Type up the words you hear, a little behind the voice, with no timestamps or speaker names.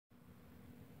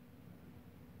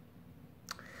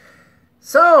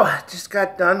So, I just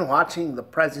got done watching the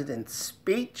president's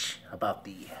speech about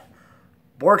the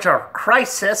border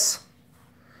crisis,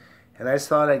 and I just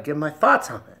thought I'd give my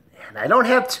thoughts on it. And I don't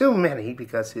have too many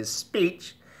because his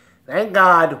speech, thank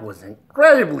God, was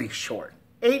incredibly short.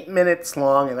 8 minutes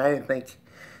long, and I didn't think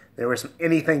there was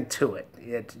anything to it.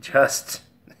 It just...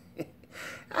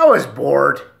 I was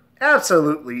bored.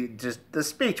 Absolutely, just the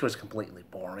speech was completely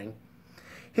boring.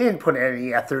 He didn't put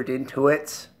any effort into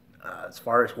it. As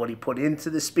far as what he put into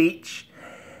the speech.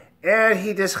 And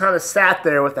he just kind of sat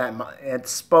there with that and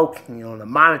spoke, in a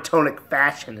monotonic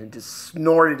fashion and just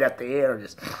snorted at the air.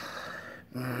 Just,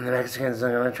 the Mexicans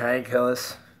are going to try and kill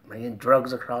us, bringing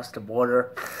drugs across the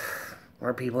border.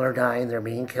 More people are dying. They're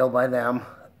being killed by them.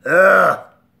 Ugh.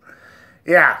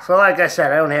 Yeah, so like I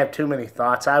said, I don't have too many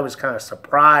thoughts. I was kind of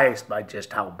surprised by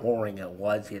just how boring it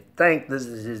was. You'd think this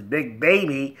is his big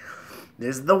baby.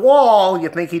 This is the wall. You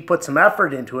think he'd put some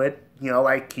effort into it,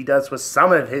 like he does with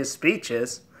some of his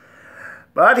speeches.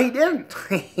 But he didn't.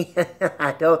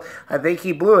 I think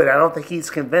he blew it. I don't think he's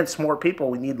convinced more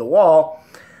people we need the wall.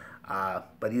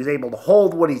 But he was able to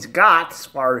hold what he's got as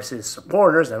far as his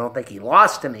supporters. I don't think he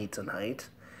lost any tonight.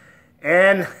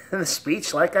 And the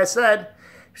speech, like I said,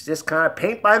 is just kind of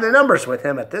paint by the numbers with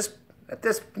him at this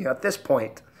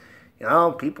point.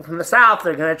 People from the South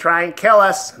are going to try and kill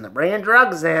us, and they're bringing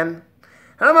drugs in.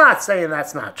 I'm not saying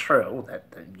that's not true, that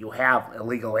you have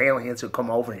illegal aliens who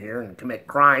come over here and commit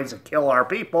crimes and kill our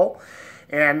people,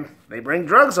 and they bring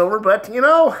drugs over, but,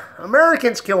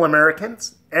 Americans kill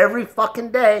Americans every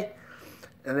fucking day,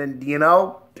 and then,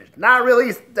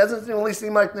 doesn't really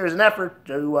seem like there's an effort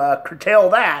to curtail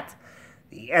that.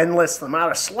 The endless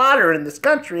amount of slaughter in this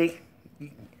country.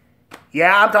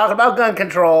 Yeah, I'm talking about gun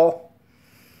control.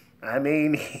 I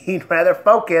mean, he'd rather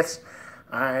focus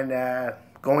on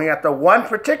going after one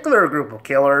particular group of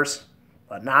killers,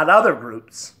 but not other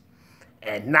groups,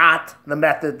 and not the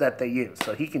method that they use.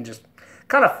 So he can just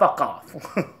kind of fuck off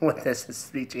with this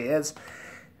speech he is.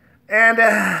 And,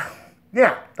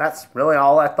 yeah, that's really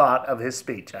all I thought of his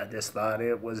speech. I just thought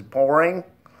it was boring.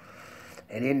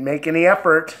 He didn't make any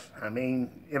effort. I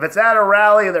mean, if it's at a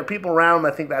rally, there are people around,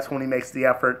 I think that's when he makes the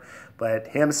effort. But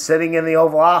him sitting in the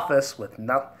Oval Office with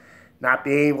not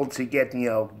being able to get,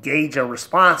 gauge a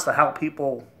response to how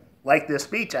people like this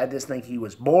speech. I just think he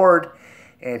was bored,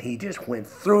 and he just went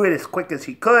through it as quick as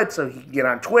he could so he could get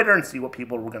on Twitter and see what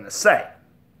people were going to say.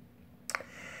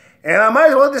 And I might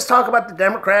as well just talk about the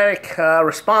Democratic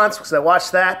response, because I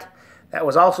watched that. That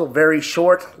was also very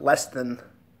short, less than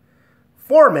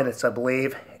 4 minutes, I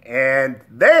believe, and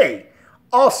they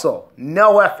also,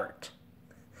 no effort.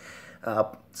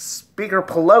 Speaker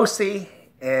Pelosi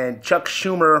and Chuck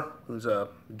Schumer, who's a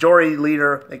majority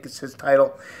leader, I think it's his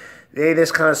title, they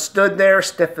just kind of stood there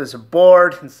stiff as a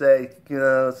board and say,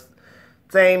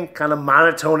 same kind of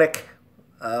monotonic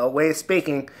way of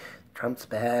speaking. Trump's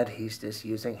bad. He's just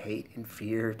using hate and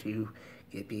fear to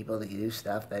get people to do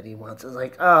stuff that he wants. It's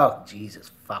like, oh, Jesus,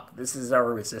 fuck. This is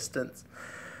our resistance.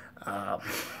 I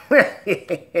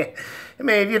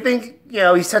mean, if you think,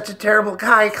 he's such a terrible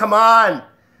guy, come on.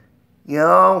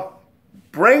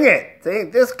 Bring it.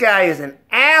 This guy is an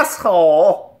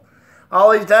asshole.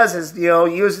 All he does is,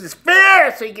 use his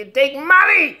fear so he can take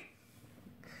money.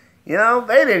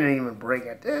 They didn't even bring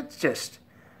it. It's just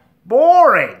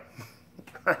boring.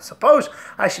 I suppose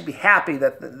I should be happy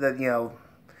that,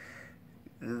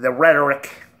 the rhetoric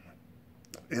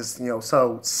is,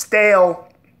 so stale.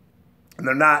 And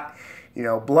they're not,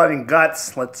 blood and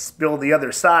guts. Let's spill the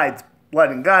other side's blood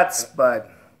and guts. But,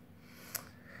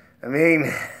 I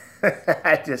mean...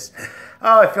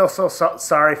 I feel so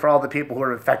sorry for all the people who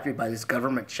are affected by this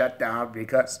government shutdown,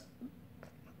 because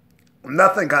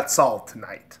nothing got solved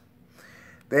tonight.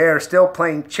 They are still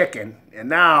playing chicken, and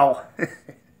now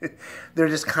they're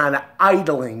just kind of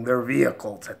idling their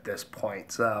vehicles at this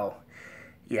point. So,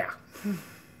 yeah.